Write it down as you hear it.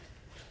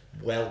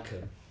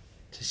welcome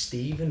to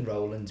Stephen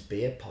Rowland's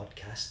Beer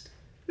Podcast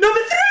number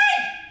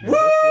 3!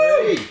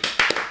 Woo! 3.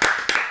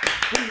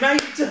 We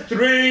made it to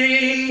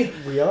 3!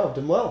 We are,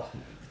 done well.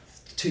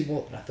 2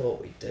 more than I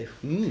thought we'd do.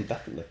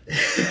 Definitely.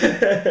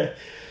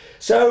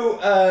 So,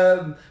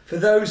 for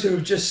those who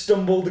have just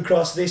stumbled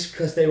across this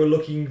because they were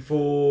looking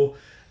for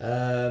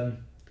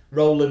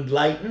Roland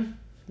Leighton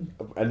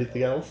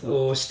Anything else?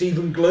 or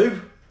Stephen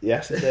Glue,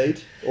 Yes,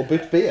 indeed. Or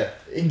bit beer.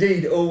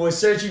 indeed, or were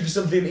searching for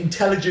something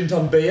intelligent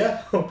on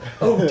beer,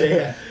 oh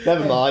dear.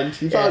 Never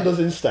mind. You found us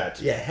instead.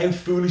 Yeah, how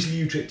foolishly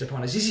you tricked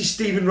upon us. This is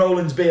Stephen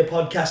Rowland's Beer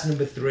Podcast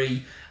number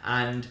 3,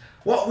 and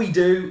what we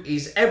do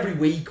is every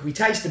week we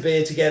taste a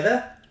beer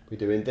together. We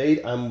do indeed,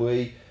 and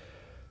we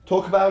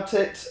talk about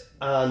it,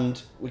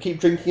 and we keep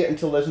drinking it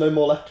until there's no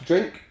more left to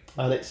drink.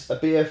 And it's a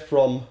beer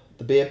from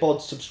the Beer Bod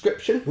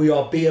subscription. We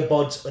are Beer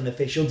Bod's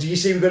unofficial. Do you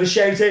see we've got a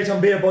shout out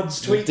on Beer Bod's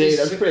tweet? Indeed,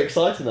 that was pretty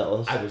exciting, that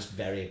was. I was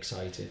very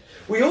excited.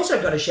 We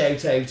also got a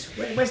shout out.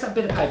 Where's that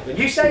bit of paper?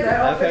 You say that.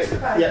 I'll fix the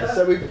paper. Yeah,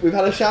 so we've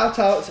had a shout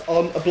out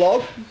on a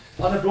blog.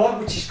 On a blog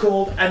which is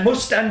called A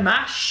Must and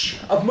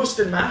Mash of Must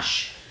and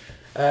Mash.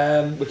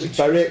 Which is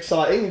very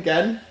exciting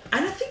again.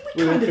 And I think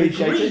we We kind of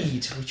appreciate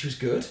agreed, which was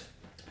good.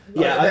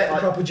 Yeah, Like, a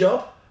proper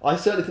job. I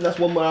certainly think that's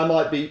one where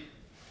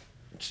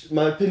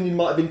my opinion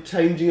might have been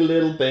changing a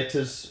little bit,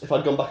 as if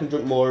I'd gone back and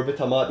drunk more of it,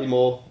 I might be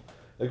more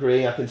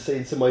agreeing. I can see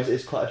in some ways it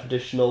is quite a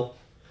traditional.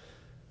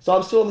 So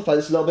I'm still on the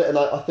fence a little bit, and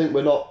I think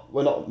we're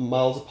not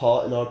miles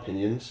apart in our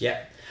opinions.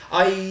 Yeah.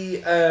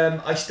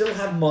 I still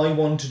have my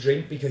one to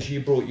drink because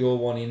you brought your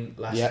one in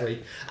last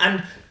week.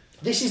 And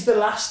this is the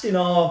last in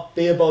our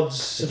Beer Bods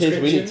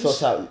subscriptions. We need to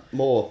sort out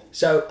more.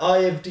 So I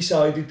have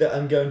decided that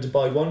I'm going to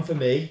buy one for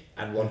me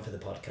and one for the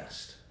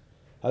podcast.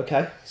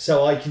 Okay.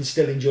 So I can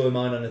still enjoy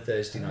mine on a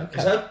Thursday night.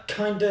 Because I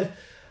don't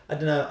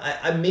know,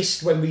 I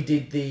missed when we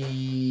did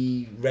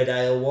the Red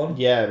Ale one.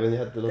 Yeah, when they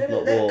had the Love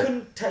Not They War.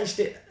 couldn't taste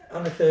it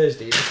on a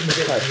Thursday. It became a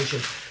bit of a mission.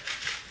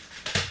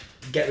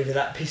 Get rid of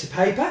that piece of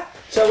paper.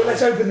 So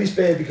let's open this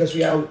beer because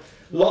we have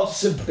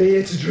lots of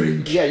beer to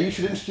drink. Yeah, you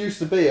should introduce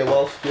the beer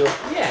whilst you're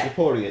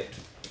pouring it.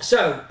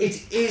 So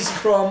it is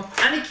from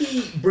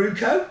Anarchy Brew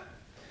Co.,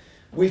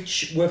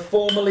 which were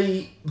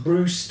formerly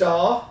Brew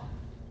Star.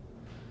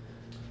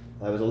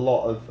 There was a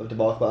lot of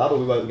debacle about that, but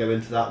we won't go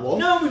into that one.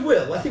 No, we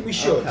will. I think we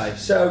should. Okay.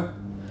 So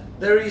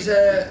there is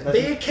a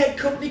beer keg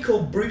company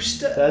called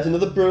Brewster. There's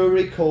another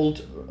brewery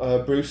called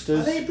Brewster's.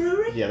 Are they a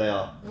brewery? Yeah, they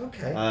are.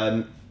 Okay.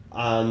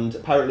 And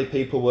apparently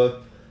people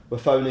were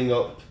phoning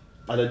up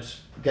and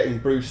getting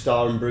Brew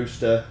Star and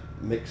Brewster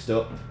mixed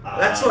up.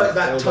 That's like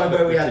that time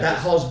where we had that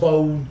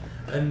Hosbone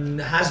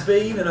and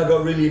Has-Been, and I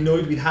got really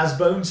annoyed with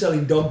Hasbone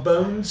selling dog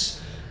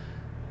bones.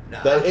 No,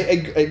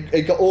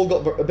 It got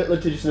a bit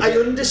litigious. I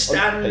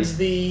understand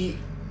the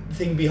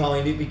thing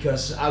behind it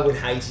because I would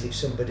hate it if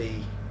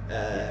somebody,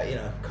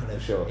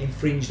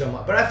 infringed on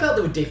my. But I felt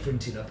they were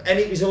different enough, and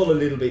it was all a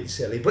little bit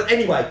silly. But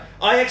anyway,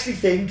 I actually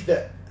think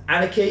that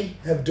Anarchy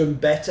have done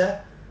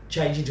better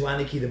changing to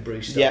Anarchy than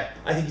Brewster. Yeah,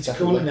 I think it's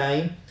definitely. a cool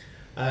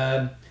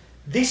name.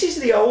 This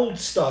is the old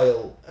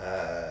style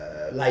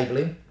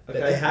labelling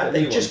that they had.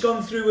 They've just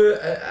gone through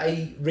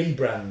a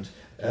rebrand,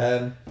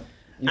 and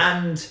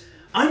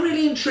I'm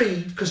really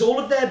intrigued because all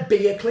of their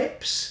beer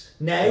clips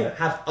now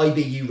have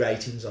IBU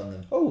ratings on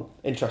them. Oh,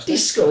 interesting.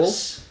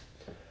 Discuss.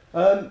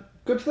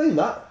 Good thing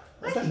that.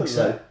 I Definitely.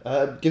 think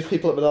so. Gives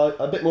people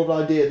a bit more of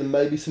an idea than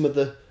maybe some of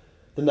the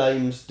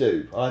names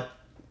do.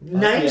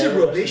 Names are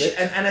rubbish,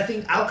 and I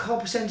think alcohol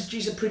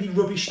percentages are pretty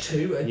rubbish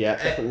too.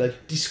 Definitely.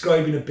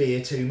 Describing a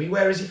beer to me.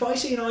 Whereas if I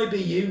see an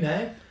IBU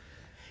now,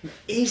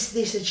 is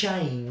this a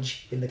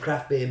change in the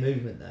craft beer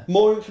movement there?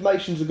 More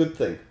information is a good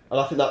thing, and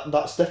I think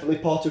that's definitely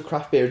part of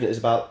craft beer, isn't it? It's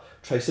about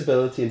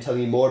traceability and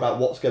telling you more about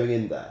what's going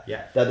in there.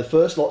 Yeah. They're the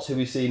first lots who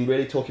we've seen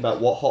really talking about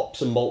what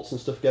hops and malts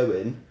and stuff go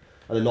in, and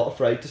they're not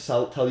afraid to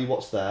tell you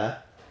what's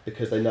there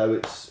because they know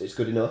it's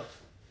good enough.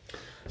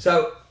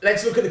 So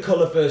let's look at the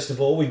colour first of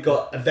all. We've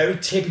got a very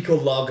typical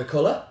lager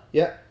colour.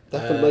 Yeah,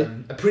 definitely.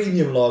 A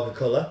premium lager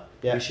colour,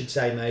 we should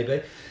say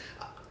maybe.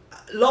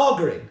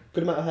 Lagering.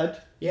 Good amount of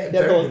head. Yeah,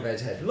 very good amount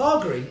of head.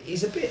 Lagering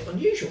is a bit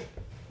unusual.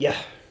 Yeah.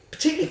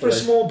 Particularly for a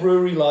small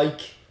brewery like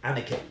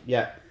Anarchy.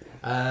 Yeah.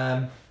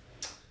 I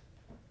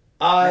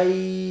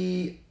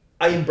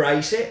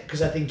embrace it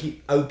because I think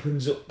it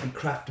opens up the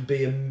craft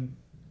beer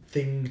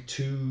thing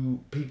to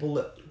people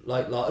that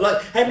like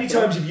how many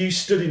times have you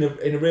stood in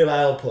a real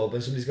ale pub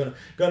and somebody's got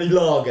any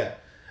lager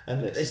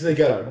and so they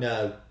go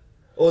no,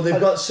 or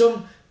they've got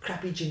some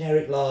crappy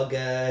generic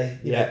lager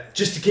you know,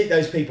 just to keep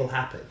those people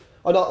happy.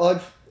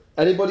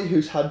 Anybody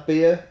who's had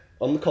beer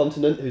on the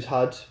continent, who's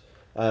had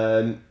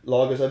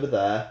lagers over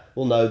there,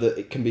 will know that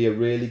it can be a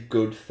really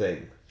good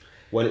thing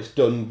when it's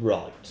done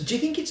right. Do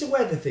you think it's a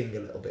weather thing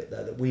a little bit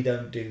though, that we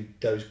don't do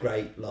those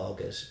great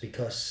lagers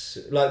because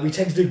like we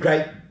tend to do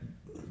great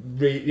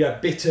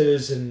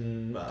bitters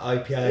and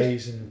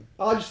IPAs and...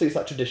 I just think it's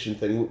that tradition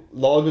thing.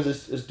 Lagers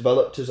is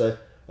developed as a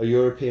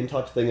European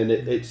type of thing, and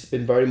it's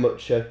been very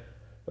much a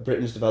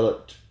Britain's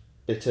developed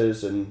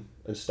bitters and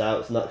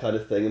stouts and that kind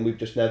of thing, and we've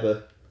just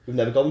never we've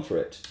never gone for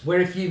it.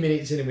 We're a few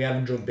minutes in and we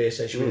haven't drunk beer,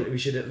 so we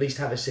should at least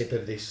have a sip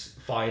of this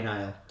fine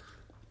ale.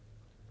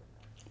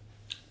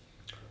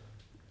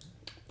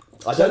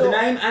 So the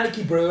name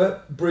Anarchy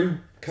Brew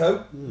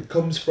Co.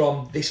 comes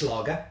from this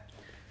lager.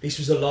 This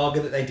was a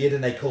lager that they did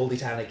and they called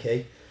it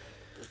Anarchy.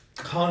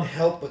 Can't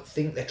help but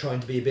think they're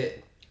trying to be a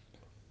bit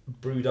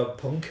Brewdog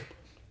punk.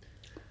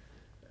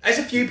 As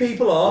a few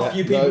people are, a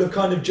few people have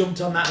kind of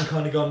jumped on that and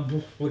kind of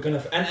gone, we're going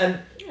to... And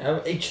you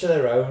know, each to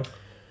their own.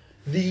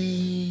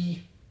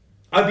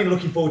 I've been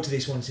looking forward to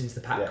this one since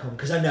the pack come,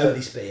 because I know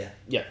this beer.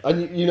 Yeah,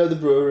 and you know the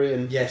brewery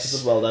and yes.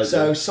 as well, don't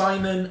so you?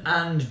 Simon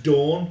and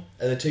Dawn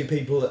are the two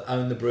people that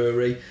own the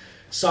brewery.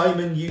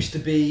 Simon used to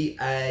be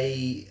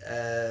a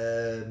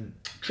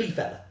tree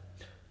fella.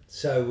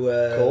 So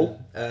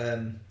cool.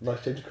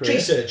 Nice change of career. Tree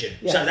surgeon.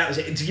 Yeah. So that was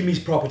it. To give me his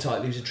proper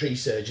title, he was a tree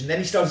surgeon. Then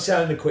he started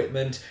selling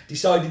equipment,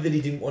 decided that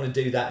he didn't want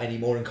to do that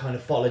anymore, and kind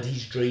of followed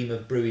his dream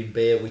of brewing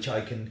beer, which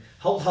I can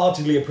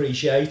wholeheartedly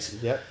appreciate.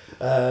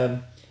 Yeah.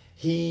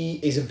 He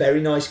is a very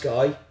nice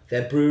guy.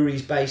 Their brewery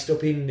is based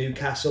up in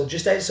Newcastle,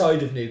 just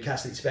outside of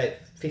Newcastle. It's about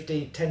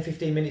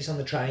 10-15 minutes on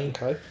the train.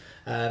 Okay.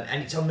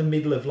 And it's on the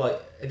middle of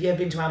have you ever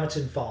been to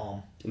Amerton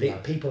Farm? No.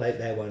 People out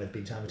there won't have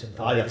been to Amerton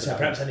Farm. I haven't. So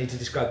perhaps I need to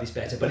describe this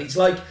better. But it's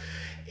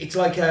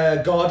like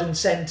a garden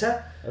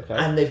centre,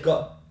 and they've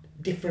got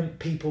different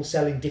people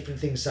selling different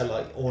things. So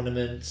like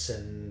ornaments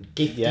and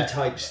gifty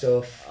type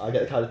stuff. I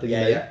get the kind of thing.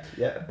 Yeah.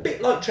 A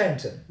bit like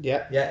Trenton.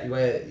 Yeah. Yeah,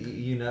 where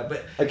you know,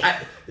 but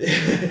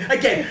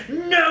again,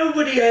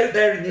 nobody out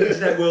there in the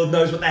internet world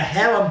knows what the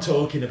hell I'm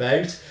talking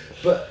about.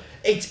 But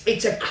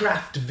it's a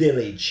craft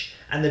village,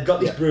 and they've got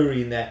this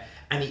brewery in there,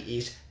 and it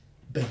is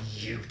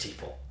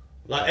beautiful.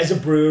 Like, as a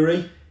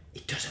brewery,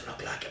 it doesn't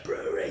look like a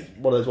brewery.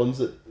 One of those ones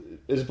that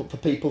is for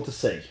people to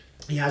see.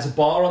 He has a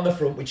bar on the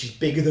front which is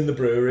bigger than the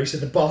brewery, so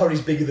the bar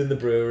is bigger than the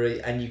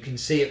brewery, and you can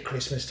see at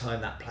Christmas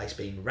time that place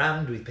being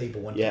rammed with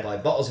people wanting to buy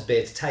bottles of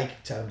beer to take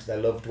home to their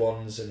loved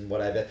ones and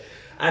whatever.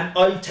 And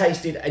I've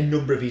tasted a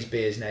number of his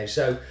beers now.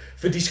 So,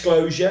 for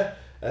disclosure,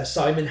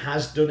 Simon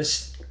has done a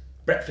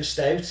breakfast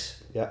stout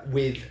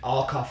with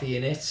our coffee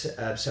in it,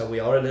 so we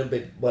are a little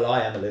bit,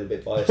 I am a little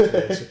bit biased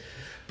to it.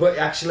 But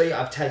actually,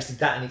 I've tasted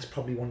that, and it's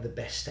probably one of the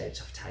best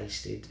stouts I've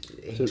tasted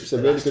in it's a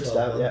the really last good 12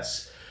 stout,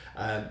 months.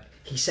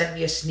 He sent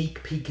me a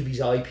sneak peek of his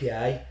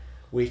IPA,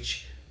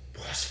 which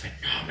was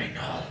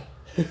phenomenal.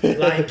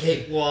 Like,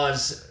 it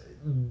was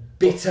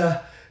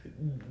bitter,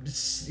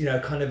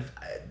 kind of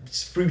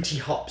fruity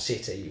hop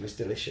city. It was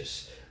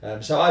delicious.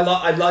 So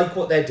I like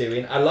what they're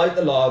doing. I like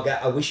the lager.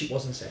 I wish it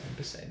wasn't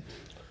 7%.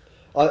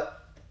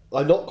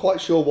 I'm not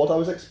quite sure what I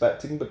was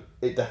expecting, but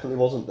it definitely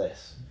wasn't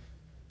this.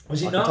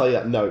 Was it I not? can tell you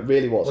that. No, it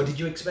really wasn't. What did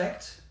you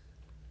expect?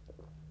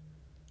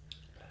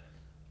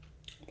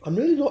 I'm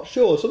really not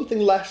sure. Something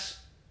less...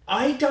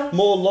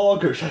 more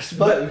lagerish, I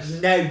suppose.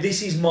 But now,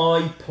 this is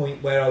my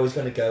point where I was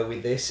going to go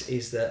with this,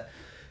 is that...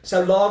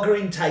 So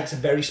lagering takes a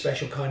very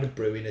special kind of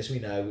brewing, as we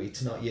know.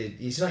 It's not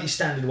your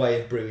standard way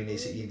of brewing,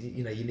 is it?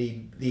 You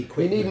need the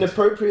equipment. You need an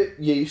appropriate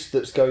yeast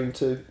that's going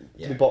to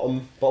be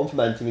bottom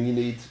fermenting, and you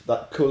need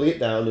that cooling it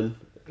down and...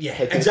 Yeah,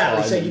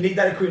 exactly. So you need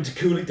that equipment to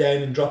cool it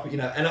down and drop it,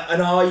 And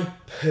I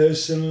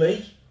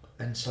personally,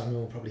 and Simon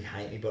will probably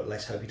hate me, but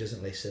let's hope he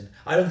doesn't listen.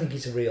 I don't think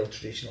it's a real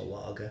traditional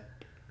lager.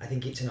 I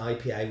think it's an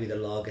IPA with a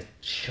lager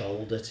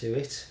shoulder to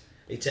it.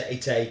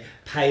 It's a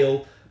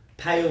pale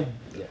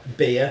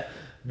beer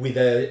with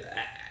a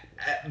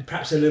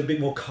perhaps a little bit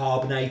more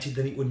carbonated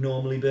than it would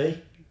normally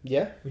be.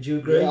 Yeah. Would you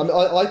agree? Yeah,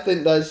 I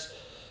think there's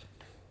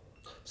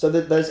an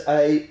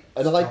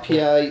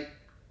IPA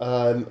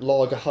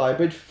lager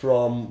hybrid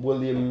from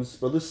Williams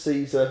Brothers,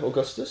 Caesar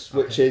Augustus,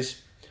 which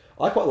is,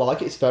 I quite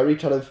like it. It's very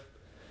kind of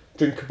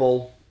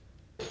drinkable,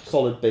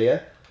 solid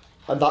beer,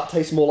 and that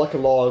tastes more like a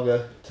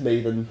lager to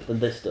me than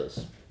this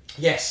does.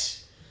 Yes.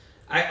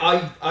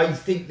 I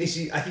think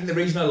the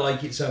reason I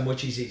like it so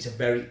much is it's a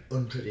very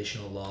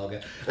untraditional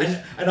lager,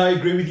 and I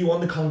agree with you.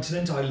 On the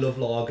continent, I love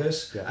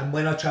lagers, and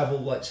when I travel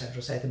like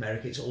Central South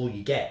America, it's all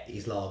you get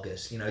is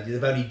lagers.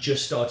 They've only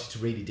just started to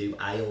really do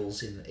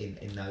ales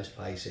in those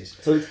places.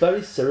 So it's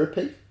very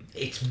syrupy.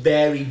 It's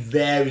very,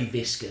 very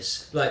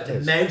viscous. Like, the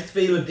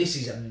mouthfeel of this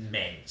is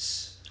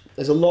immense.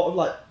 There's a lot of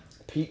like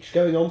peach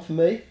going on for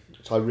me,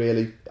 which I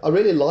really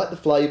like the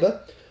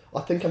flavour. I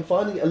think I'm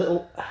finding it a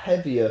little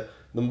heavier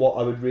than what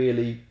I would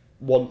really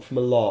want from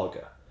a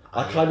lager.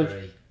 I kind of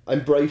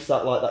embrace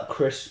that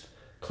crisp,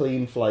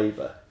 clean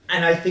flavour.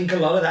 And I think a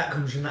lot of that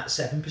comes from that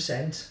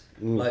 7%.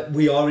 Like,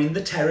 we are in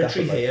the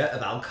territory here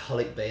of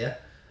alcoholic beer.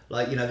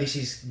 Like, this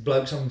is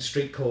blokes on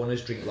street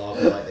corners drink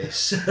lager like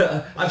this.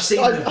 I've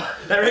seen them.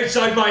 They're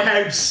outside my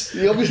house.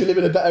 You obviously live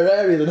in a better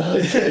area than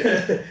I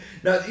do.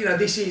 No,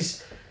 this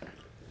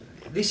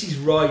is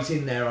right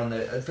in there on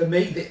the... For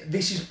me,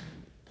 this is...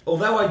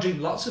 Although I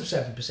drink lots of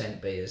 7%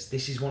 beers,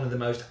 this is one of the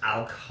most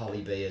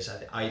alcoholic beers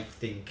I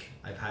think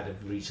I've had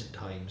of recent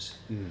times.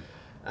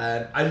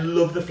 I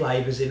love the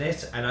flavours in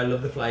it, and I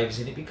love the flavours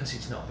in it because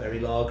it's not very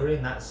lagery,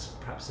 and that's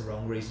perhaps the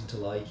wrong reason to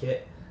like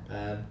it.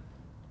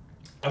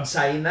 I'm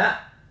saying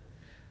that,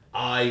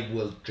 I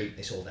will drink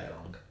this all day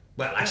long.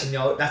 Well, actually,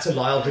 no, that's a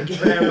lie. I'll drink it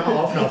for an hour and a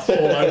half and I'll fall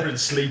over and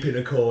sleep in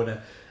a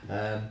corner.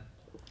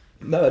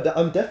 No,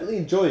 I'm definitely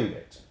enjoying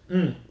it.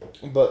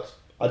 But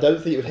I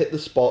don't think it would hit the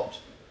spot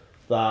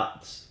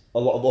that a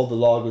lot of other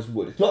lagers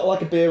would. It's not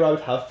like a beer I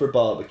would have for a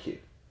barbecue.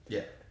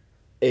 Yeah.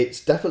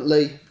 It's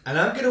definitely... And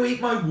I'm going to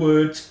eat my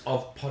words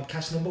of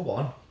podcast number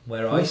 1,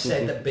 where I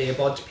said that beer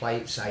bods play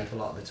it safe a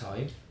lot of the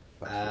time.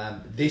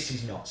 This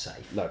is not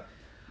safe. No.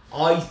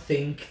 I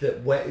think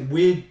that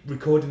we're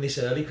recording this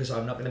early because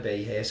I'm not going to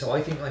be here. So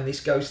I think when this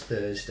goes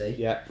Thursday,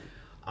 Yeah.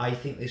 I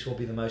think this will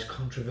be the most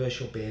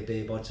controversial beer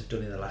bods have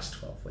done in the last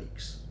 12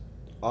 weeks.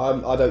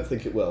 I don't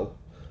think it will.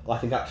 I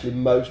think actually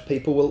most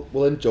people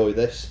will enjoy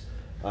this.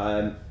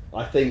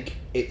 I think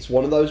it's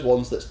one of those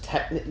ones that's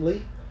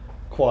technically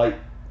quite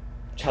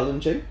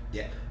challenging.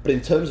 Yeah. But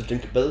in terms of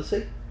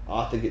drinkability,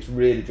 I think it's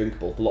really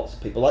drinkable for lots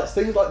of people. Like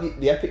things like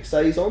the Epic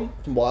Saison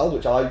from Wild,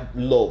 which I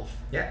love.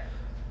 Yeah.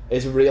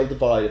 Is a real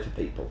divider for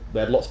people. We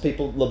had lots of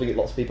people loving it,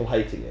 lots of people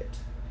hating it.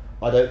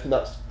 I don't think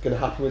that's going to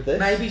happen with this.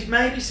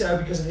 Maybe so,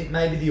 because I think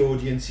maybe the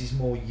audience is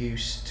more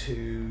used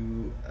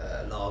to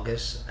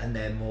lagers, and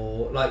they're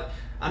more like.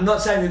 I'm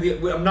not saying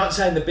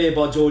the beer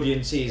bod's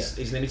audience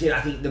is limited.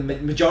 I think the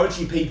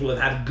majority of people have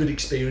had a good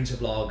experience of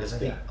lagers. I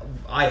think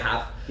I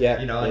have. Yeah.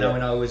 You know, I know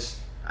when I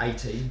was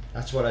 18,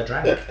 that's what I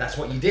drank. That's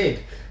what you did.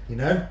 You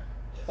know.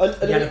 And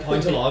you had a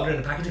pint of lager and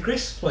a packet of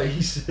crisps,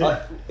 please.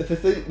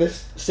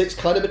 This sits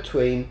kind of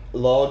between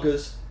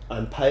lagers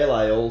and pale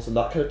ales and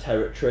that kind of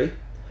territory,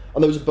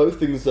 and those are both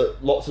things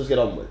that lots of us get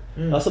on with.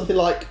 Now, something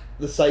like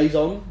the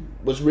Saison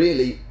was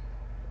really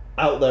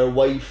out there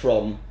away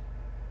from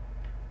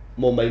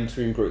more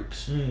mainstream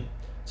groups.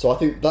 So I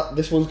think that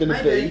this one's going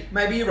to be...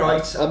 Maybe you're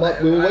right.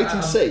 We'll wait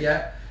and see.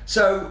 Yeah.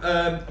 So,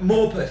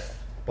 Morpeth,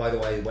 by the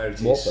way, where it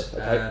is. Morpeth,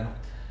 okay.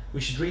 We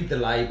should read the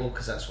label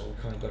because that's what we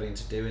kind of got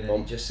into doing,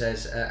 and it just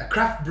says a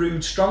craft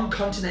brewed strong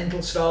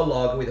continental style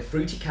lager with a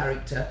fruity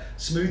character,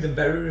 smooth and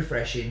very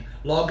refreshing,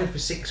 lagered for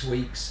 6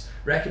 weeks,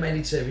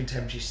 recommended serving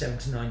temperature 7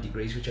 to 9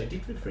 degrees, which I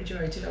did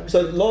refrigerate it.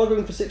 So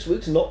lagering for 6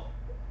 weeks, not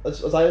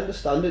as I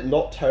understand it,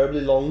 not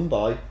terribly long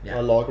by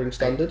our lagering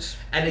standards.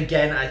 And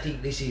again, I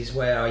think this is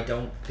where I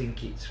don't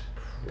think it's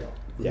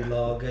properly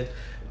lagered.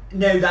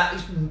 No, that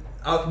is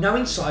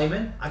knowing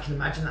Simon, I can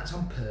imagine that's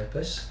on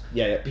purpose.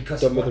 Yeah.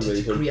 Because he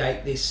wanted to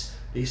create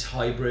this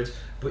hybrid.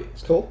 But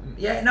it's cool.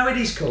 Yeah, no, it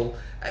is cool.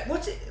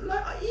 What's it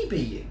like?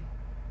 EBU?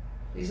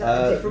 Is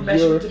that a different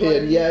measurement?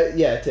 European,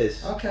 yeah, it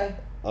is. Okay.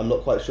 I'm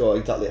not quite sure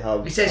exactly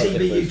how. It says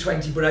EBU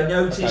 20, but I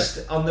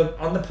noticed on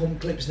the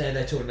pump clips now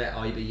they're talking about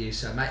IBU.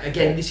 So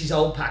again, this is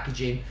old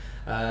packaging.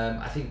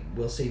 I think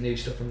we'll see new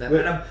stuff from them.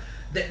 And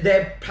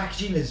their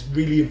packaging has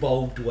really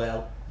evolved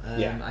well.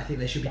 I think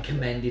they should be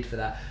commended for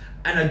that.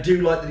 And I do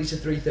like that it's a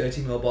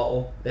 330ml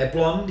bottle. Their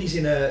blonde is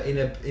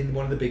in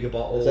one of the bigger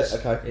bottles. Is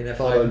it? Okay. In a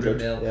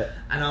 500ml. Yeah.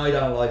 And I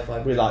don't like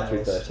 500ml. We like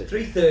 330.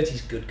 330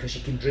 is good because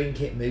you can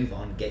drink it, move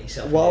on, get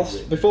yourself.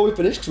 Whilst before we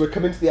finish, because we're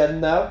coming to the end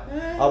now,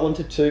 I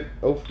wanted to.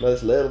 Oh, no,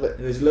 there's a little bit.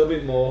 There's a little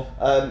bit more.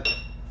 A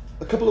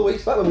couple of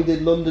weeks back when we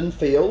did London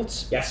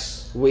Fields,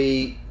 yes,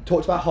 we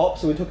talked about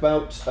hops and we talked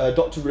about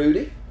Dr.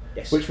 Rudy,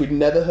 which we'd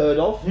never heard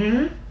of.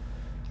 Mm-hmm.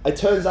 It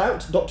turns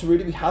out Dr.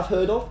 Rudy we have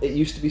heard of. It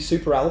used to be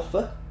Super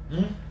Alpha.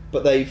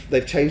 But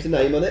they've changed the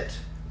name on it,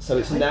 so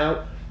it's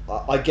now,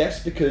 I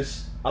guess,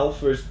 because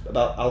alpha is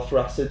about alpha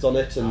acids on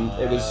it, and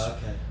it was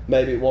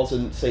maybe it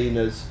wasn't seen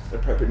as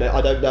appropriate name.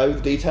 I don't know the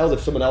details.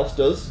 If someone else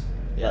does,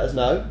 let us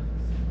know.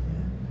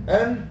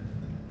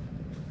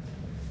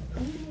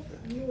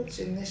 What's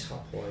in this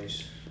hop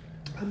wise?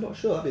 I'm not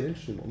sure. That'd be an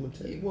interesting one,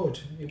 wouldn't it?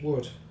 It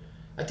would.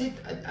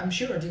 I'm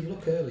sure I did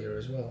look earlier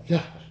as well.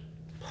 Yeah.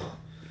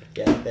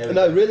 Yeah.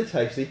 No, really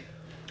tasty.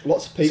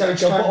 Lots of people.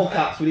 So bottle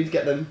caps. We need to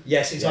get them.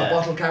 Yes, it's our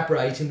bottle cap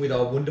rating with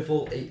our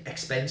wonderful,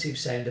 expensive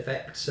sound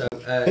effects. So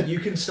you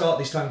can start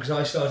this time because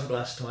I started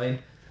last time.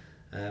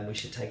 We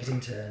should take it in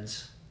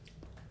turns.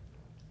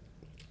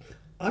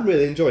 I'm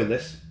really enjoying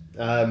this.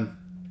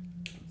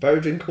 Very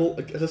drinkable.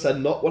 As I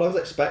said, not what I was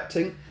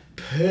expecting.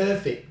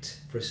 Perfect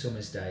for a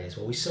summer's day as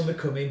well. With summer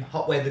coming,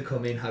 hot weather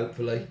coming,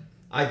 hopefully.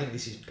 I think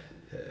this is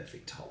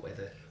perfect hot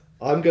weather.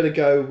 I'm going to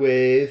go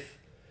with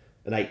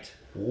an 8.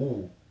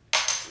 Ooh.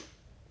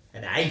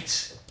 An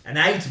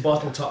 8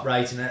 bottle top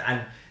rating,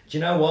 and do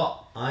you know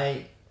what?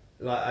 I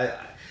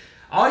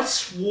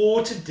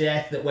swore to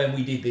death that when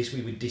we did this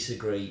we would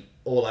disagree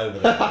all over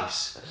the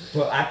place,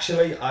 but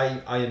actually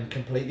I am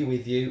completely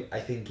with you.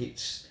 I think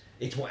it's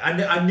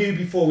I knew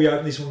before we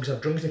opened this one because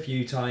I've drunk it a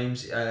few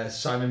times.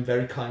 Simon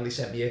very kindly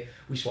sent me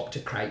we swapped a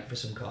crate for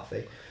some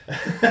coffee.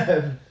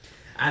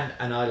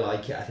 And I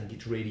like it. I think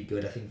it's really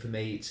good. I think for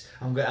me,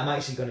 I'm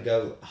actually going to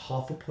go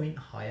half a point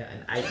higher,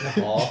 an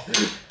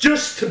 8.5,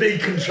 just to be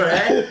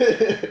contrary,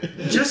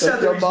 just so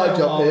there is no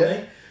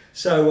harmony.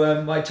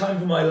 So my time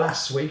for my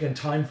last week and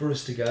time for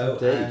us to go.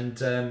 Indeed. And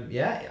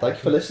thank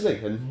you for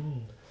listening,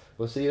 and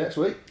we'll see you next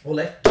week.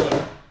 Well,